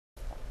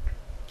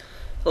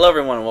Hello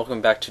everyone and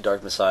welcome back to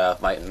Dark Messiah of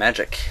Might and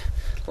Magic.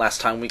 Last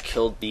time we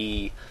killed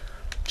the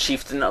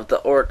chieftain of the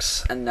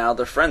orcs, and now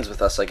they're friends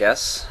with us, I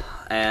guess.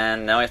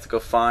 And now we have to go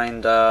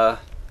find that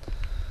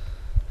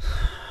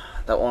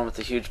one with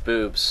the huge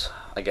boobs,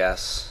 I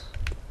guess.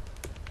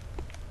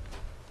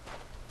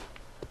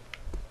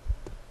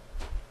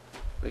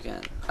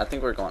 I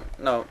think we're going,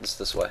 no, it's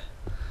this way.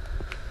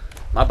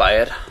 My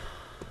bad.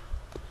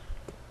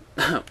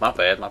 my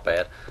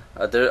bad.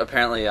 There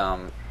apparently,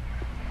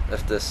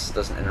 if this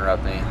doesn't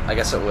interrupt me, I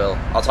guess it will.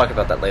 I'll talk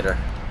about that later.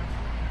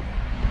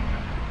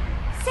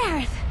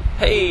 Sareth!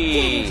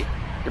 Hey!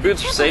 Your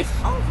boobs are safe.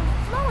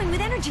 Overflowing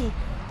with energy.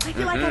 I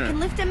feel like I can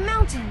lift a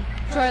mountain.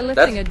 Try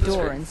lifting a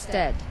door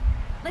instead.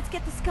 Let's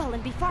get the skull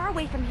and be far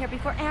away from here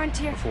before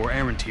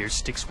Arentir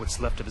sticks what's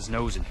left of his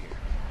nose in here.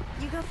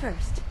 You go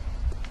first.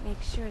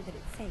 Make sure that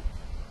it's safe.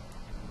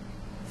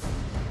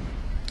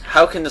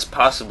 How can this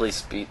possibly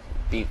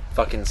be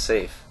fucking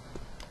safe?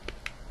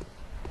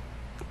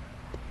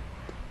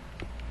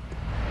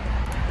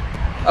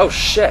 Oh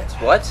shit,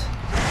 what?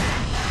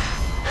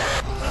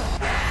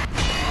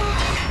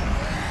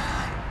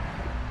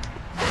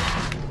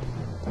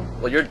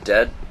 Well, you're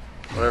dead.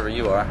 Whatever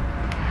you are.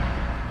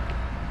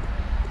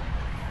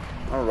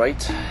 Alright.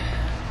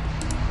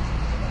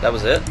 That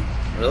was it?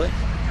 Really?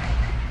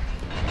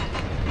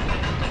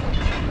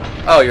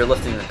 Oh, you're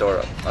lifting the door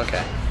up.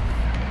 Okay.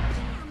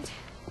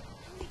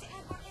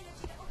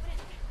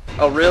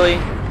 Oh, really?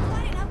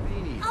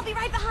 I'll be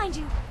right behind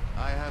you.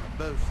 I have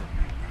both of you.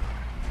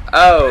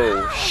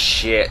 Oh,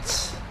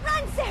 shit.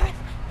 Run, Sareth!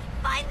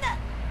 Find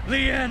the...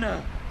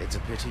 Leanna! It's a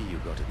pity you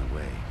got in the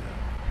way, girl.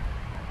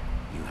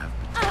 You have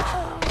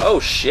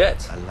Oh,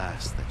 shit.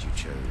 Alas that you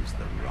chose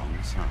the wrong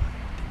side.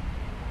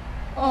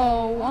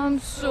 Oh, I'm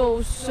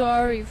so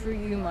sorry for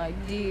you, my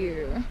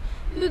dear.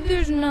 But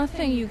there's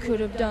nothing you could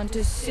have done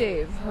to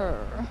save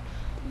her.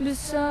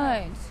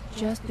 Besides,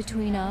 just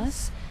between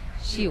us,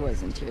 she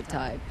wasn't your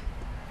type.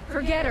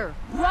 Forget her.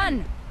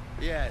 Run!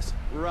 Yes,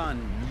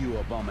 run, you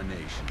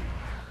abomination.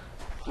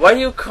 Why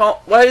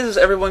does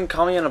everyone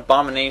call me an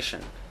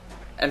abomination?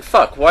 And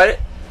fuck, why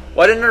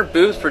didn't her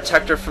boobs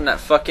protect her from that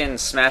fucking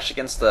smash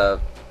against the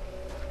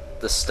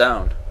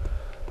stone?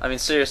 I mean,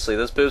 seriously,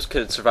 those boobs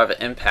could survive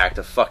an impact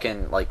of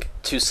fucking, like,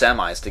 two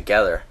semis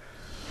together.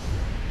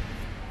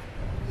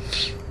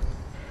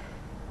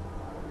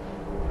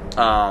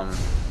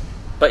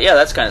 But yeah,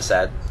 that's kind of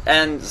sad.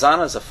 And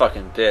Zana's a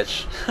fucking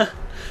bitch.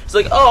 He's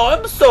like, oh,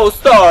 I'm so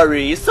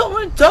sorry,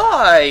 someone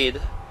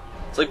died.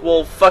 It's like,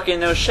 well, fucking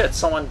no shit,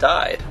 someone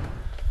died.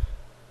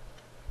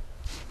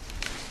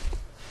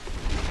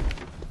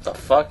 The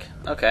fuck?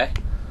 Okay.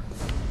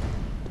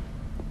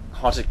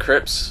 Haunted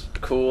crypts,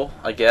 cool,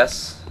 I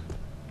guess.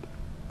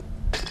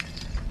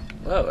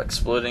 Whoa,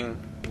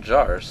 exploding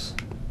jars.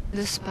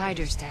 The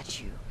spider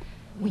statue.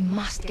 We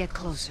must get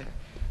closer.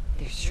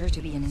 There's sure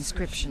to be an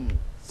inscription.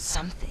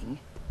 Something.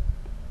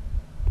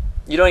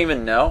 You don't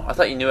even know? I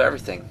thought you knew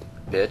everything,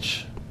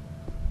 bitch.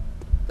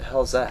 The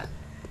hell is that?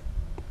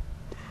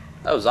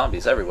 Oh,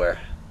 zombies everywhere.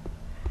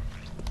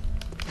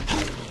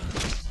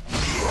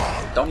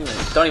 Don't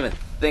even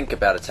think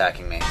about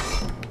attacking me.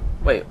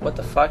 Wait, what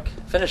the fuck?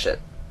 Finish it.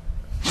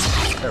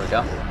 There we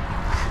go.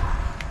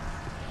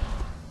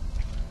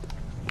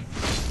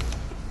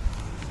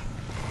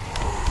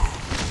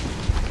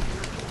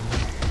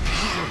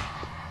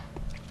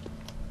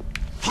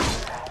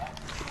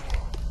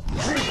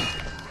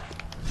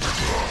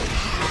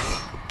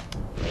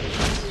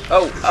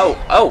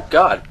 Oh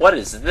god, what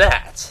is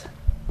that?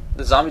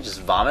 The zombie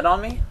just vomit on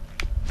me?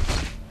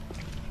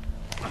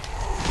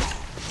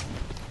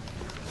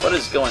 What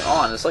is going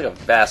on? There's like a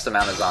vast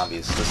amount of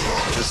zombies.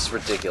 This is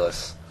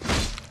ridiculous.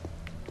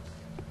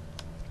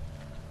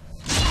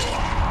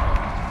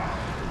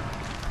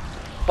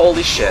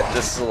 Holy shit,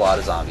 this is a lot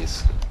of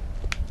zombies.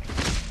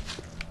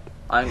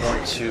 I'm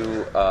going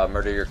to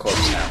murder your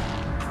corpse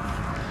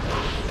now.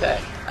 Okay.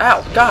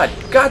 Ow! God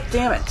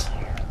damn it!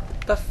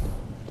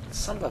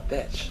 Son of a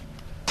bitch.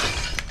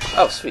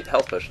 Oh, sweet,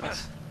 health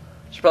potions.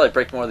 Should probably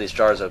break more of these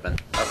jars open.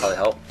 That'll probably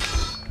help.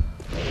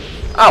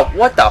 Oh,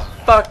 what the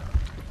fuck?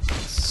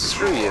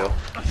 Screw you.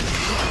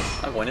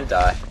 I'm going to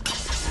die.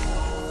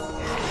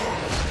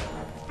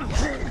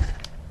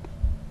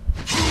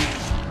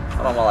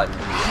 Hold on while I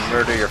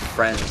murder your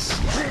friends.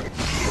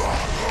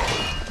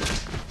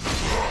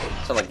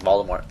 Sound like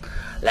Voldemort.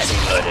 Let me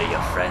murder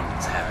your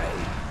friends, Harry.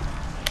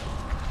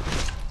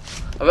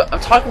 I'm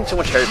talking too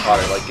much Harry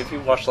Potter. Like, if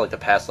you watched like the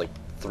past like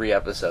 3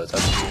 episodes,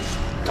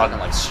 I'm talking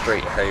like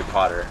straight Harry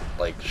Potter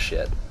like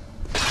shit.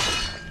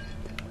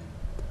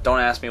 Don't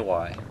ask me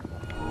why.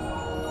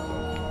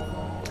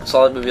 I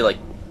saw that movie like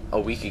a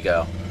week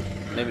ago.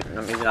 Maybe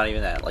not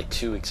even that. Like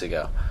 2 weeks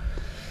ago.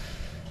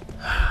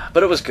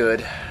 But it was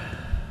good.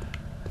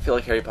 I feel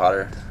like Harry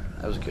Potter.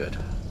 That was good.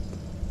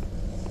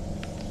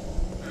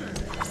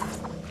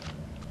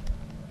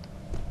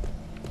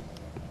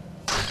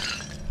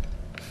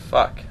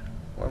 Fuck.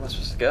 Where am I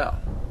supposed to go?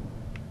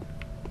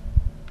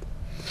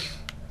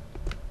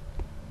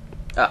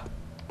 Ah.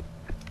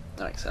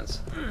 That makes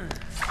sense.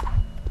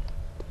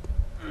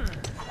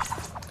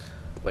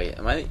 Wait,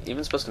 am I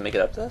even supposed to make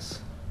it up this?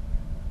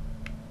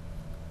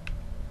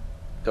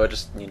 Do I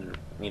just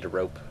need a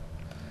rope?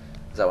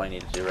 Is that what I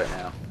need to do right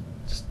now?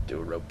 Just do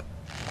a rope.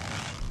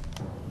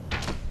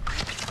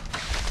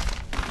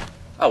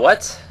 Oh,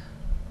 what?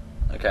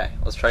 Okay,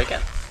 let's try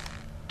again.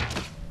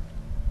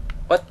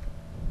 What?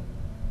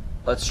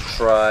 Let's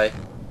try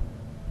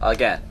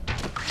again.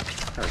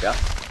 There we go.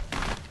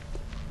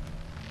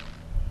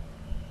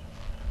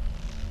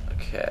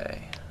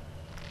 Okay.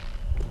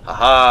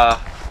 Haha!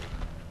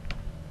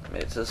 I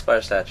made it to the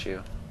spider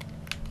statue.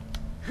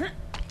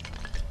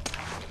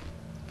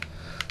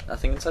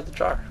 Nothing inside the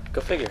jar.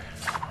 Go figure.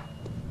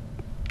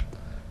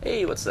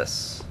 Hey, what's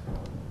this?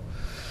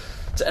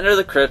 To enter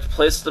the crypt,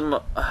 place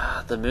the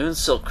moon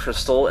silk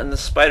crystal in the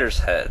spider's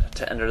head.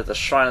 To enter the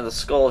shrine of the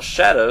skull of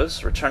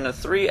shadows, return the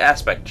 3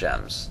 aspect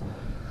gems.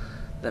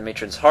 The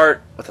matron's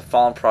heart with the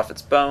fallen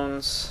prophet's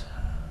bones.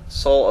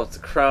 Soul of the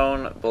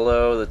crone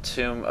below the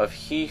tomb of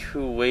he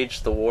who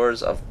waged the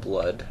wars of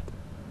blood.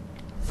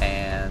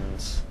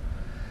 And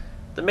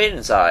the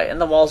maiden's eye in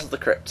the walls of the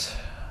crypt.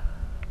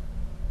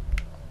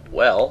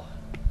 Well,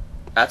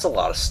 that's a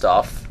lot of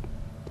stuff.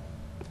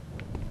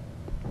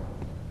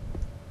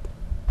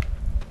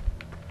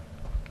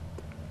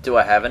 Do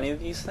I have any of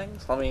these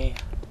things? Let me...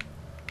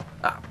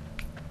 Ah.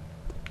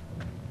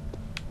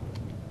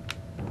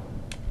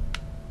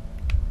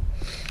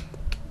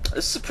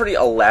 This is a pretty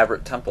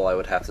elaborate temple, I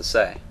would have to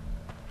say.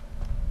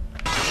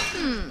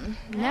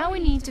 Now we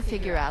need to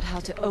figure out how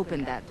to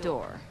open that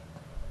door.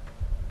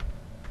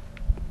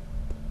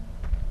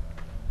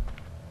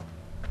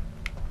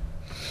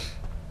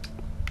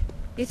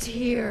 It's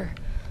here,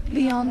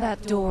 beyond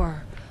that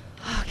door.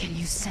 Oh, can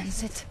you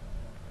sense it?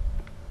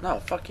 No,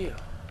 fuck you.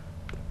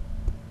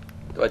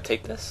 Do I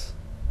take this?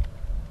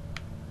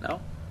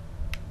 No?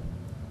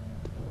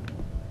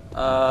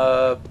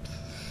 I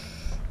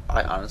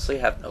honestly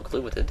have no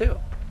clue what to do.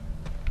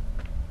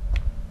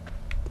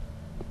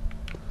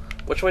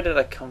 Which way did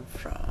I come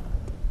from?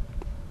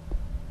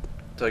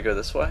 Do I go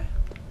this way?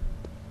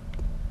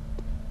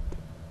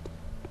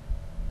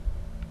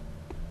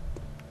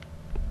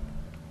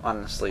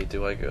 Honestly,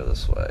 do I go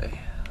this way?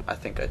 I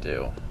think I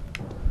do.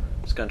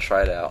 Just gonna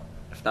try it out.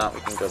 If not, we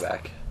can go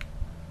back.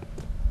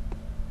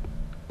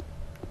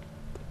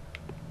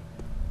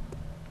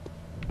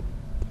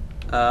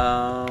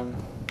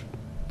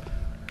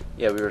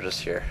 Yeah, we were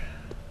just here.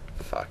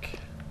 Fuck.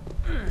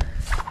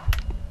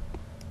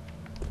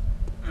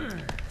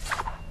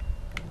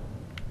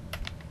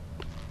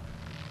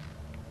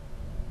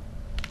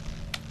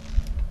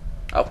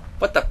 Oh,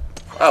 what the?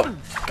 Oh,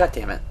 god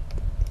damn it.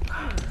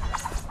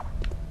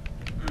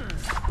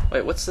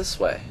 Wait, what's this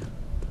way?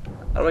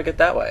 How do I get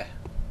that way?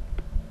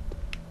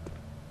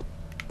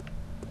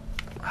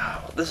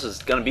 Oh, this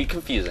is gonna be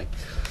confusing.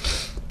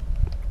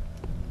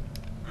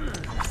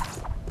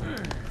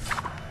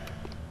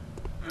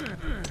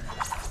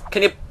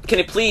 Can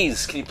you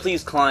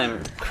please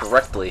climb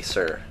correctly,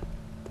 sir?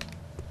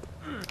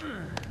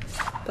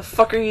 The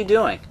fuck are you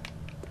doing?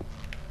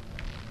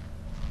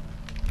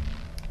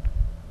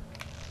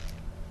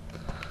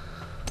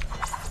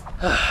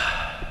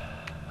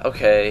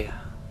 Okay.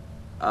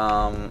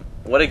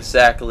 What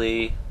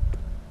exactly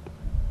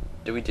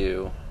do we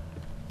do?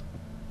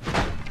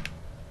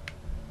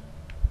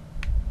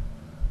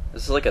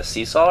 This is like a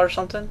seesaw or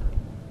something?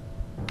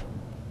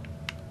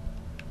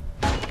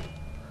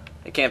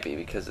 It can't be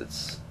because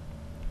it's...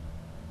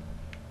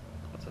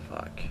 What the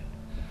fuck?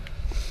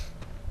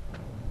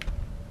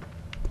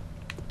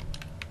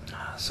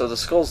 So the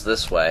skull's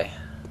this way.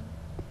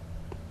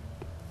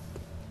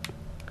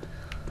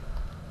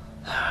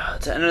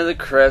 To enter the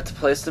crypt,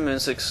 place the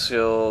moonstick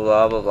skill,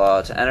 blah blah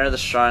blah. To enter the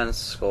shrine of the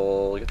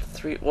skull, get the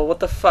 3. Well,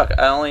 what the fuck?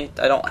 I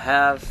don't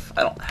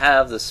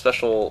have this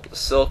special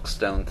silk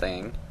stone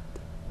thing.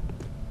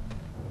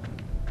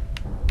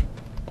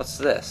 What's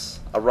this?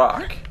 A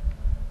rock.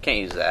 Can't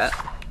use that.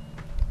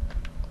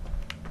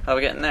 How do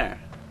we get in there?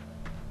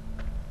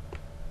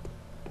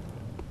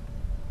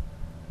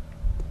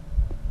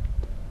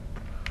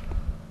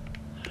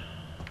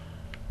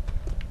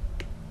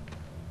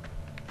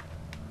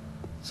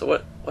 So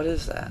what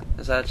is that?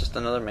 Is that just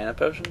another mana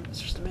potion?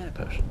 It's just a mana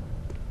potion.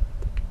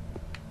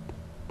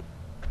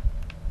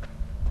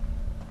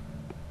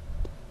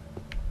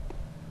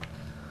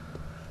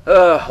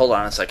 Hold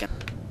on a second.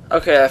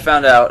 Okay, I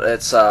found out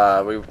it's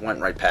we went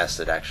right past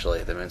it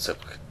actually. The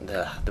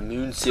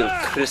moon silk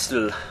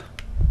crystal.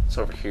 It's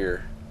over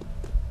here.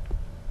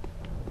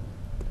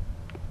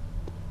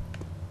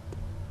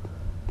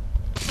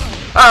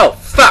 Oh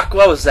fuck!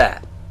 What was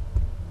that?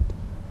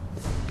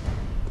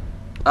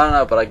 I don't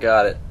know, but I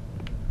got it.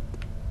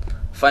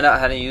 Find out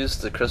how to use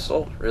the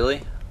crystal?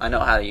 Really? I know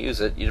how to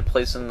use it. You just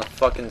place it in the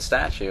fucking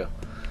statue.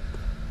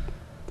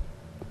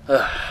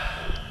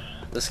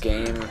 This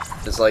game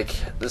is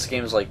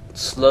like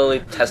slowly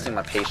testing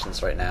my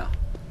patience right now.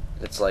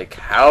 It's like,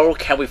 how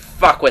can we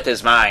fuck with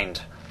his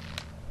mind?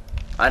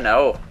 I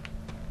know.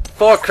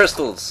 4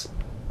 crystals.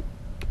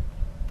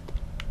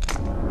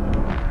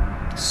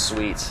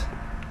 Sweet.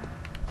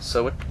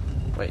 So what?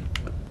 Wait.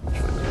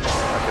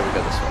 Okay,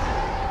 go this way.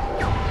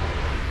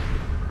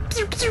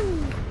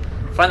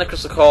 Find the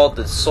crystal called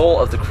the Soul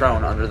of the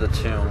Crone under the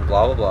tomb,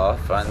 blah blah blah.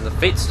 Find the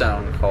Fate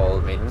Stone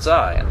called Maiden's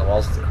Eye in the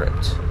walls of the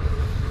crypt.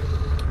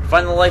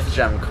 Find the Life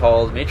Gem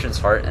called Matron's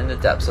Heart in the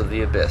depths of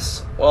the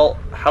abyss. Well,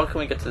 how can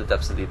we get to the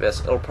depths of the abyss?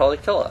 It'll probably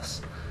kill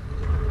us.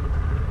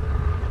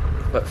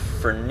 But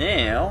for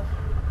now,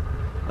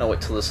 I'll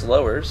wait till this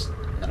lowers,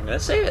 and I'm going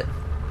to save it.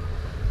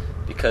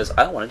 Because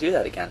I don't want to do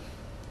that again.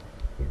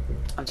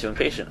 I'm too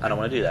impatient. I don't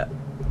want to do that.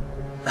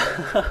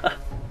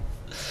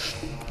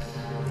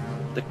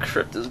 The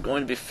crypt is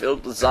going to be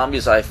filled with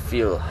zombies, I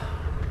feel.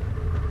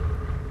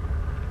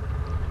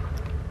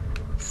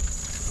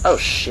 Oh,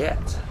 shit.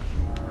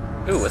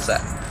 Ooh, what's that?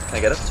 Can I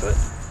get up to it?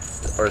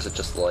 Or is it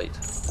just light?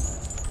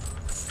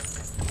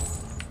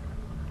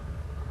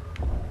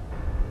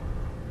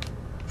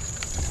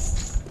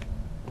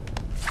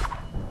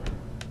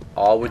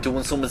 Oh, we're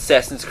doing some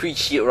Assassin's Creed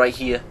shit right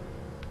here.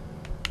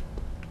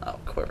 Oh,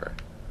 quiver.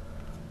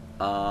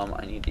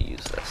 I need to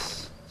use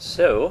this.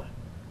 So...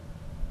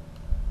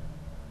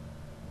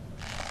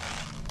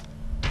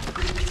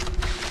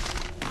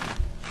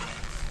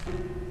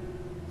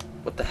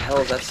 what the hell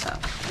is that sound?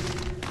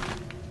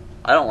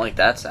 I don't like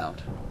that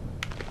sound.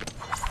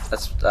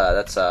 That's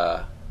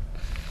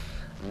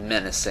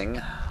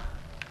menacing.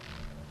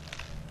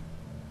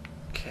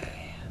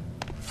 Okay.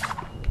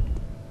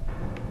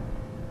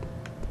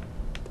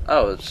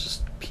 Oh, it's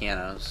just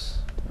pianos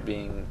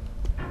being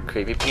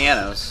creepy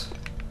pianos.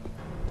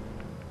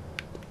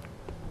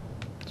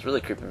 It's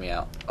really creeping me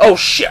out. Oh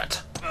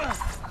shit!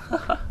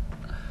 At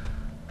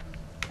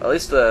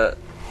least the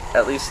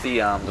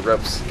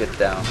ropes get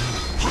down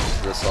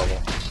to this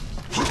level.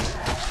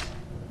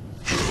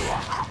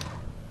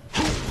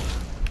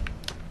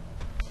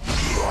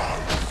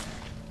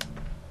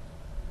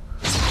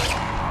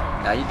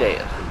 Now you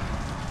dead.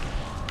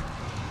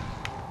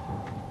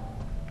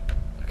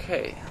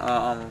 Okay,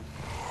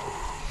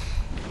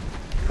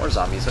 more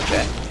zombies,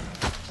 okay.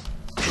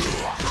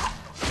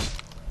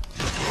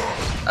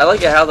 I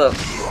like it how the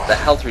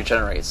health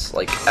regenerates,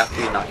 like,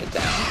 after you knock it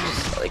down. It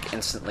just, like,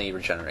 instantly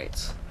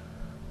regenerates.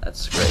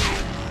 That's great.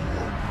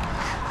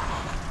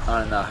 I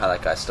don't know how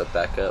that guy stepped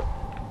back up.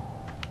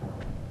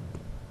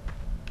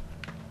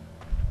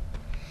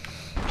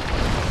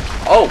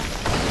 Oh!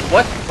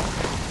 What?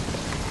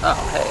 Oh,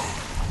 hey.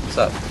 What's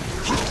up?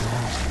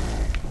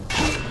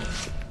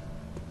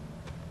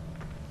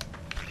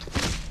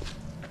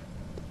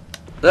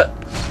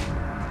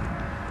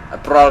 I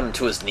brought him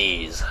to his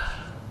knees.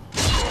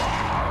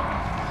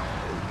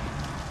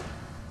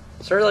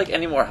 Is there, like,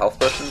 any more health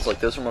potions? Like,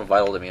 those are more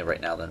vital to me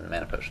right now than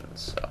mana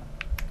potions, so...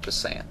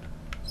 just saying.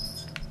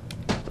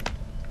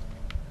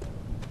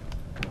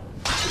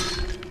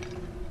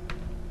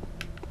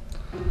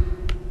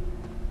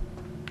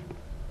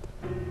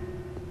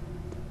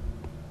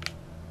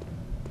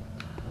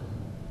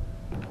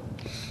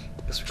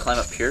 Guess we climb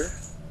up here?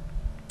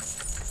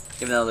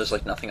 Even though there's,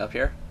 like, nothing up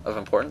here of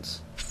importance.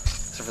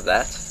 Except for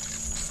that.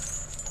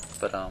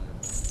 But, can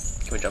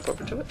we jump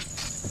over to it?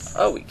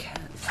 Oh, we can.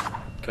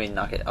 Can we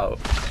knock it? Oh,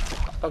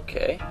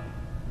 okay.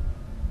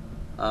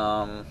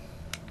 I'm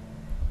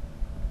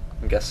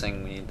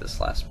guessing we need this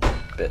last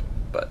bit,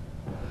 but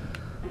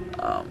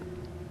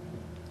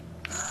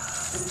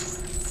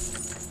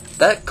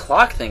that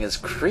clock thing is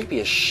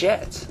creepy as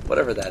shit.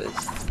 Whatever that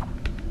is.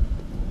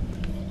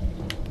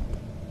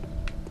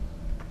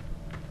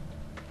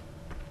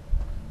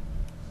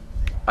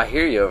 I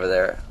hear you over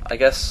there. I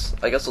guess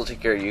we'll take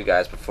care of you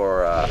guys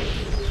before.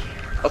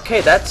 Okay,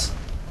 that's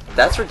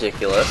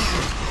ridiculous.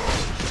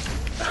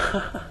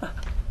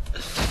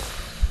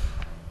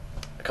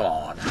 Come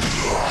on.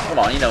 Come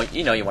on, you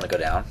know you want to go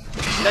down.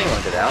 You know you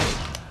want to go down.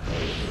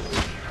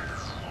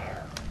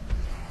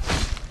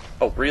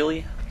 Oh,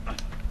 really?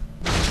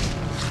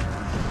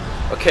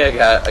 Okay,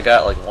 I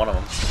got like one of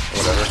them.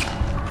 Whatever.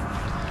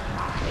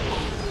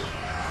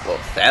 Whoa,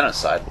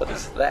 Thanoside, what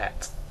is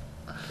that?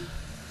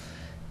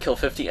 Kill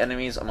 50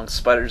 enemies among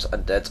spiders,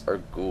 undeads, or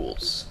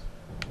ghouls.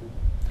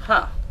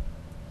 Huh.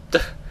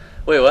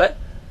 Wait, what?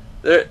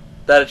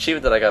 That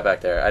achievement that I got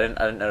back there, I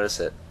didn't notice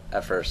it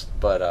at first,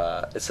 but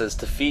it says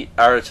defeat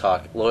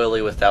Aratok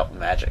loyally without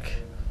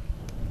magic.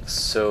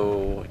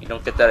 So you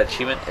don't get that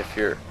achievement if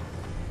you're.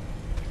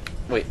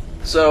 Wait,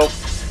 so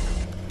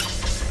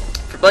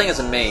for playing as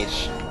a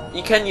mage,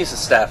 you can use the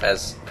staff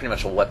as pretty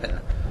much a weapon.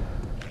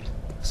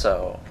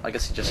 So I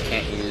guess you just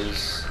can't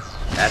use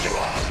magic in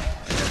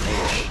your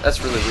mage.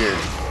 That's really weird.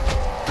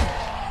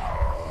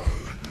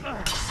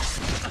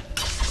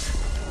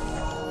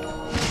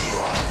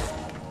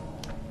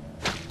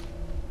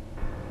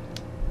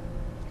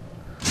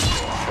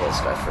 This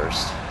guy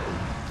first.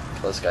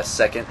 Kill this guy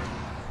second.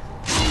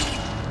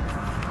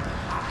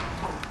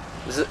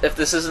 If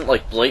this isn't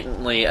like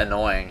blatantly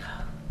annoying,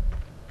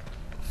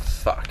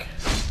 fuck.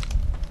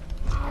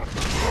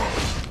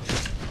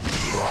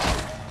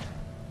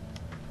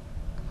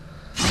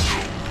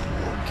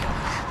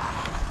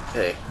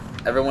 Okay,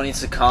 everyone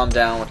needs to calm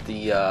down with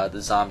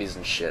the zombies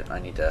and shit. I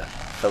need to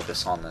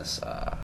focus on this